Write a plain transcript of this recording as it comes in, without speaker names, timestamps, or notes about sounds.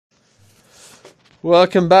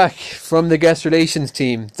Welcome back from the guest relations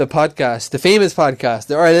team, the podcast, the famous podcast.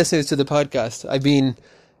 There are listeners to the podcast. I've been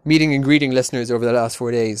meeting and greeting listeners over the last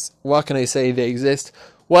 4 days. What can I say? They exist.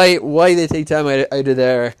 Why they take time out of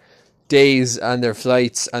their days and their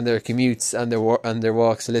flights and their commutes and their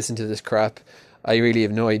walks to listen to this crap, I really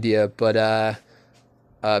have no idea. But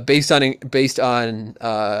based on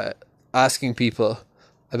asking people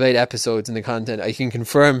about episodes and the content, I can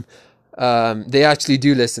confirm they actually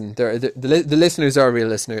do listen. The listeners are real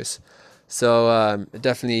listeners. So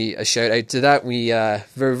definitely a shout out to that. We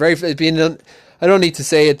it's been, I don't need to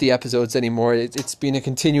say it, the episodes anymore. It's been a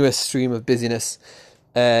continuous stream of busyness.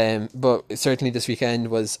 But certainly this weekend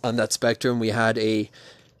was on that spectrum. We had a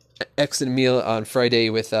excellent meal on Friday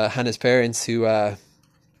with Hannah's parents, who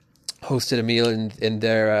hosted a meal in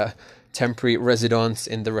their temporary residence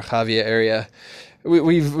in the Rehavia area.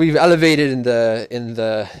 We've elevated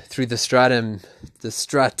through the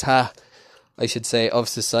strata, I should say, of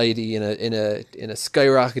society in a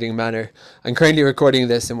skyrocketing manner. I'm currently recording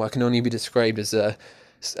this in what can only be described as a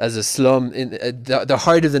slum in the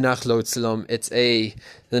heart of the Nachlod slum. It's the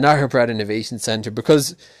Naharprat Innovation Centre.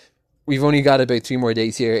 Because we've only got about 3 more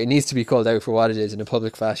days here, it needs to be called out for what it is in a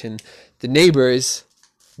public fashion. The neighbours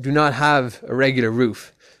do not have a regular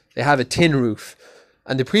roof. They have a tin roof.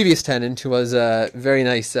 And the previous tenant, who was a very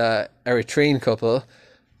nice Eritrean couple,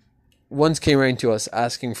 once came around to us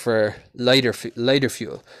asking for lighter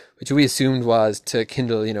fuel, which we assumed was to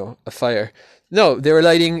kindle, a fire. No, they were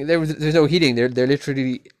lighting. There's no heating. They're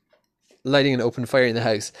literally lighting an open fire in the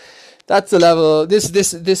house. That's the level. This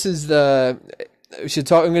is the. We should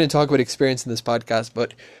talk. I'm going to talk about experience in this podcast,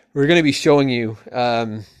 but we're going to be showing you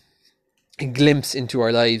a glimpse into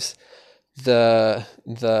our lives. The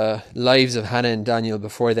lives of Hannah and Daniel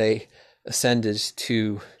before they ascended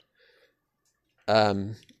to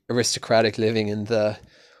aristocratic living in the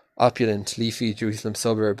opulent, leafy Jerusalem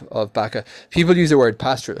suburb of Baka. People use the word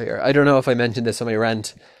pastoral here. I don't know if I mentioned this on my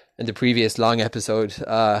rant in the previous long episode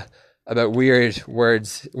about weird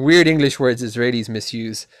English words Israelis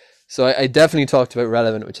misuse. So I definitely talked about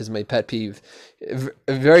relevant, which is my pet peeve.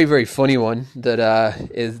 A very, very funny one that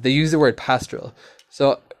is they use the word pastoral.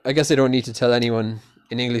 So I guess I don't need to tell anyone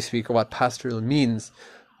in English speaker what pastoral means,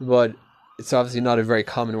 but it's obviously not a very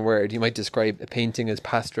common word. You might describe a painting as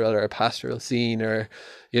pastoral or a pastoral scene, or,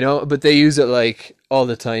 but they use it like all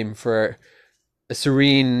the time for a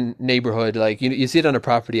serene neighborhood. Like you see it on a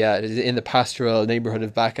property ad in the pastoral neighborhood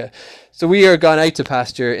of Baka. So we are gone out to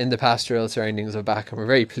pasture in the pastoral surroundings of Baka. We're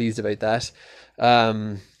very pleased about that.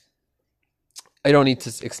 I don't need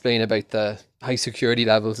to explain about the high security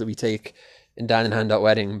levels that we take in Dan and Han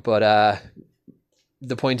wedding, but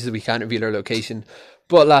the point is that we can't reveal our location.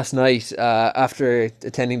 But last night, after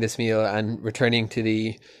attending this meal and returning to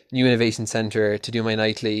the new innovation centre to do my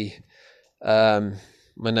nightly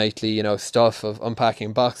stuff of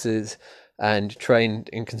unpacking boxes and trying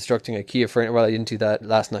and constructing IKEA furniture. Well, I didn't do that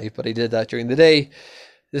last night, but I did that during the day.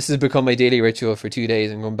 This has become my daily ritual for 2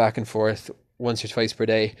 days. I'm going back and forth once or twice per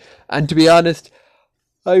day. And to be honest,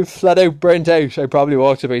 I'm flat out burnt out. I probably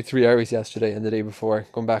walked about 3 hours yesterday and the day before,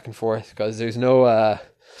 going back and forth, because there's no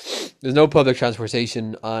public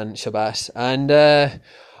transportation on Shabbat. And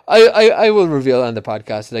I will reveal on the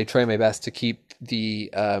podcast that I try my best to keep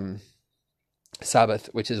the Sabbath,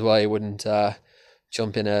 which is why I wouldn't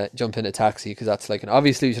jump in a taxi, because that's like an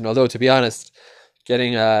obvious solution. Although, to be honest,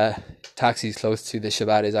 getting taxis close to the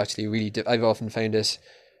Shabbat is actually really I've often found it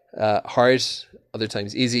hard, other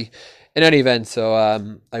times easy. In any event, so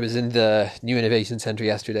I was in the new innovation centre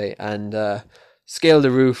yesterday and scaled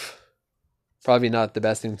the roof. Probably not the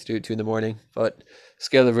best thing to do in the morning, but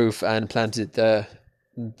scaled the roof and planted the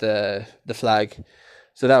flag.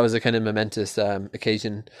 So that was a kind of momentous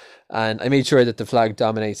occasion, and I made sure that the flag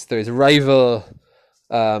dominates. There's a rival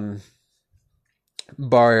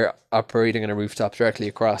bar operating on a rooftop directly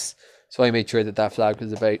across, so I made sure that flag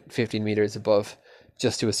was about 15 meters above,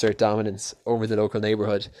 just to assert dominance over the local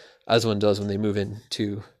neighborhood, as one does when they move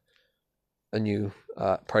into a new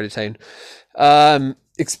part of town.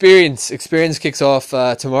 Experience kicks off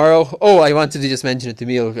tomorrow. Oh, I wanted to just mention at the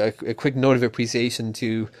meal a quick note of appreciation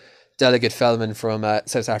to Delegate Feldman from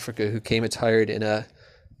South Africa, who came attired in a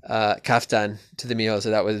kaftan to the meal. So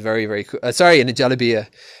that was very, very cool. Sorry, in a jalabia.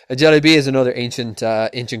 A jalabia is another ancient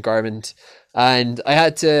garment, and I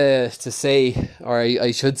had to say, or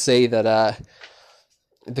I should say, that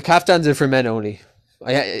the kaftans are for men only.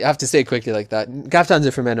 I have to say it quickly like that. Kaftans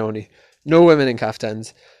are for men only. No women in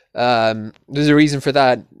kaftans. There's a reason for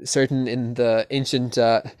that. Certain in the ancient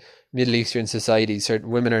Middle Eastern societies, certain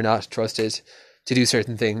women are not trusted to do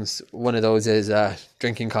certain things. One of those is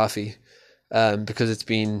drinking coffee, because it's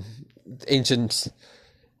been ancient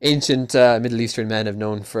Middle Eastern men have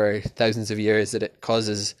known for thousands of years that it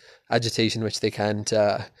causes agitation which they can't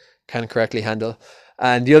correctly handle.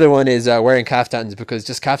 And the other one is wearing kaftans, because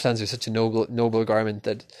just kaftans are such a noble garment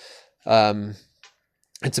that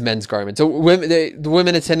it's a men's garment. So the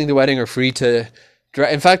women attending the wedding are free to.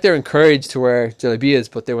 In fact, they're encouraged to wear jalabiyas,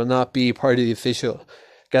 but they will not be part of the official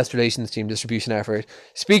guest relations team distribution effort.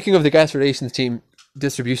 Speaking of the guest relations team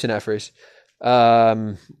distribution effort,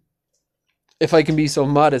 if I can be so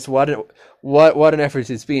modest, what an effort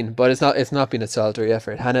it's been. But it's not been a solitary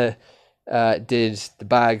effort. Hannah did the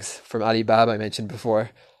bags from Alibaba I mentioned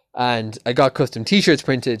before, and I got custom T-shirts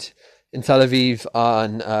printed in Tel Aviv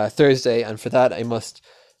on Thursday, and for that I must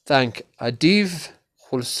thank Adiv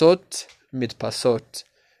Hulsot Midpasot,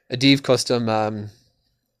 Adiv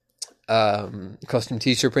custom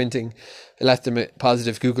T-shirt printing. I left them a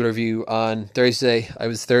positive Google review on Thursday. I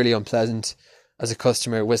was thoroughly unpleasant as a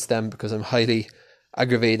customer with them because I'm highly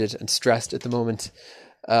aggravated and stressed at the moment.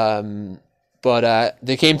 But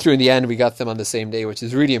they came through in the end. We got them on the same day, which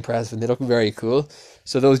is really impressive, and they look very cool.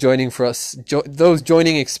 So those joining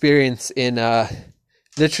experience in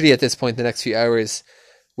literally at this point, the next few hours,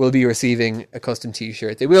 will be receiving a custom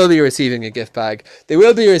T-shirt. They will be receiving a gift bag. They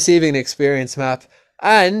will be receiving an experience map,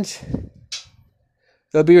 and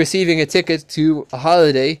they'll be receiving a ticket to a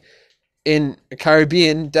holiday in a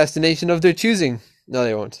Caribbean destination of their choosing. No,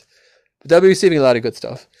 they won't. But they'll be receiving a lot of good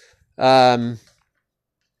stuff.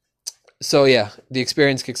 So yeah, the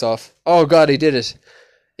experience kicks off. Oh God, I did it.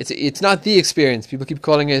 It's not the experience. People keep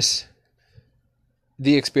calling it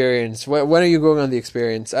the experience. When are you going on the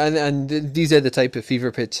experience? And these are the type of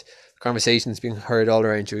fever pitch conversations being heard all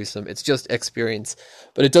around Jerusalem. It's just experience.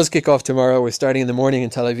 But it does kick off tomorrow. We're starting in the morning in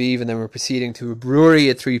Tel Aviv, and then we're proceeding to a brewery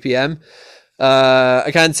at 3 p.m. I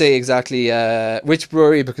can't say exactly which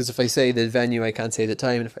brewery, because if I say the venue, I can't say the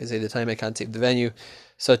time, and if I say the time, I can't say the venue.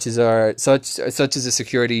 Such is a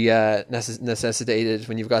security necessitated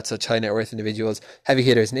when you've got such high net worth individuals, heavy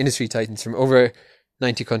hitters, and industry titans from over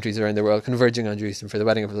 90 countries around the world converging on Jerusalem for the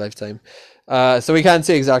wedding of a lifetime. So we can't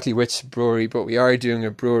say exactly which brewery, but we are doing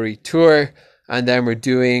a brewery tour, and then we're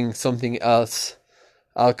doing something else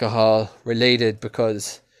alcohol related,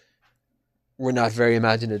 because we're not very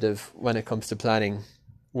imaginative when it comes to planning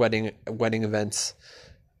wedding events,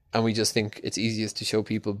 and we just think it's easiest to show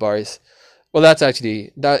people bars. Well, that's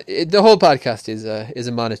actually the whole podcast is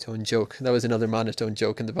a monotone joke. That was another monotone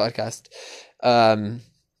joke in the podcast.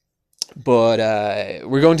 But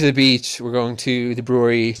we're going to the beach. We're going to the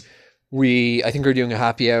brewery. I think we're doing a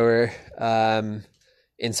happy hour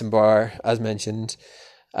in some bar, as mentioned.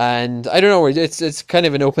 And I don't know. It's kind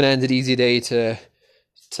of an open-ended, easy day to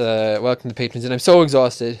welcome the patrons. And I'm so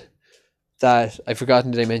exhausted that I've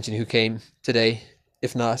forgotten, did I mention who came today?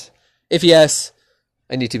 If yes,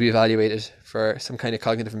 I need to be evaluated for some kind of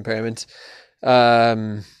cognitive impairment.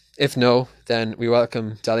 If no, then we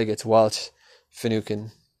welcome delegates Walt,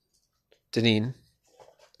 Finucane, Deneen.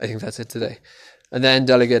 I think that's it today. And then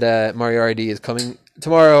Delegate Moriarty is coming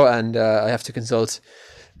tomorrow, and I have to consult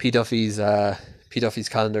P. Duffy's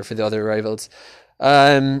calendar for the other arrivals.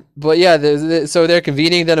 But yeah, so they're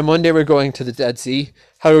convening. Then on Monday we're going to the Dead Sea.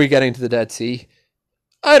 How are we getting to the Dead Sea?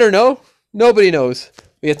 I don't know. Nobody knows.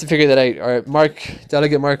 We have to figure that out. Our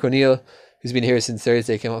Delegate Mark O'Neill, who's been here since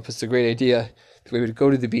Thursday, came up with a great idea. We would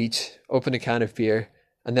go to the beach, open a can of beer,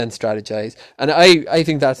 and then strategize. And I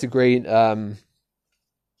think that's a great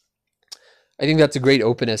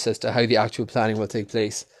openness as to how the actual planning will take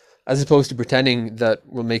place, as opposed to pretending that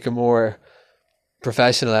we'll make a more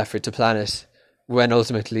professional effort to plan it when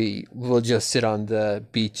ultimately we'll just sit on the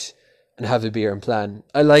beach and have a beer and plan.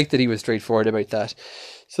 I like that he was straightforward about that.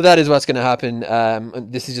 So that is what's going to happen.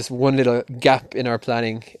 This is just one little gap in our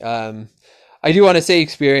planning. I do want to say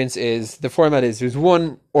experience is, the format is, there's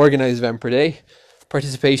one organised event per day.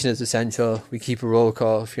 Participation is essential. We keep a roll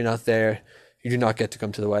call. If you're not there, you do not get to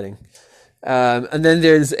come to the wedding. And then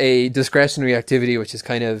there's a discretionary activity, which is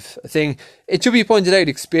kind of a thing. It should be pointed out,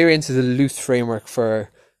 experience is a loose framework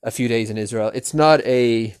for a few days in Israel. It's not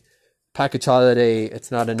a package holiday.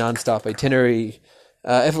 It's not a non-stop itinerary.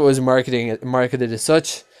 If it was marketed as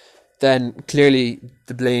such, then clearly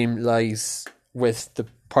the blame lies with the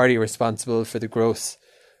party responsible for the gross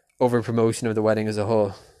over promotion of the wedding as a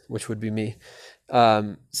whole, which would be me.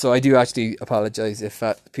 So I do actually apologize if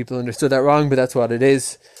people understood that wrong, but that's what it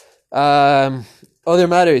is. Other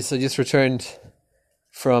matters, I just returned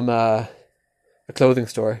from a clothing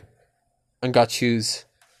store and got shoes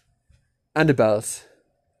and a belt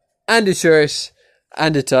and a shirt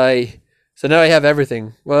and a tie. So now I have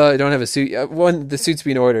everything. Well, I don't have a suit. The suit's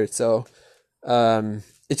been ordered, so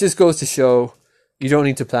it just goes to show you don't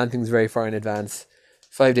need to plan things very far in advance.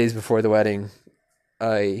 5 days before the wedding,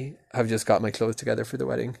 I have just got my clothes together for the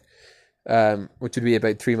wedding, which would be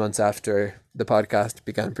about 3 months after the podcast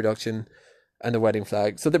began production and the wedding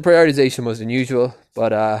flag. So the prioritization was unusual,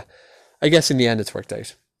 but I guess in the end it's worked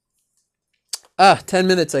out. 10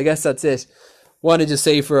 minutes, I guess that's it. Want to just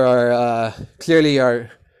say for our clearly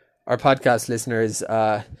our podcast listeners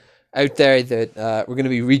out there that we're going to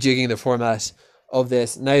be rejigging the format of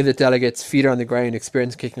this. Now that delegates' feet are on the ground,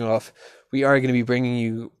 experience kicking off, we are going to be bringing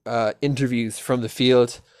you interviews from the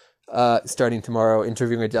field starting tomorrow,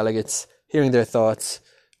 interviewing our delegates, hearing their thoughts,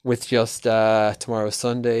 with just tomorrow,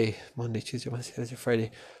 Sunday, Monday, Tuesday, Wednesday, Thursday,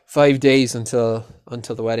 Friday, 5 days until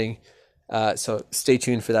the wedding. So stay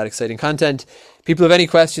tuned for that exciting content. People have any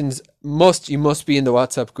questions, you must be in the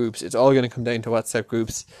WhatsApp groups. It's all going to come down to WhatsApp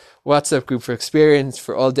groups. WhatsApp group for experience,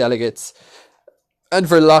 for all delegates, and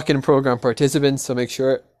for lock-in program participants. So make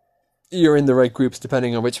sure you're in the right groups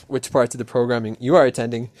depending on which parts of the programming you are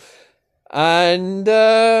attending. And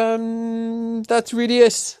that's really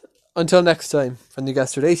it. Until next time, from the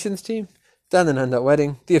guest relations team, Dan and Hand That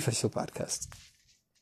Wedding, the official podcast.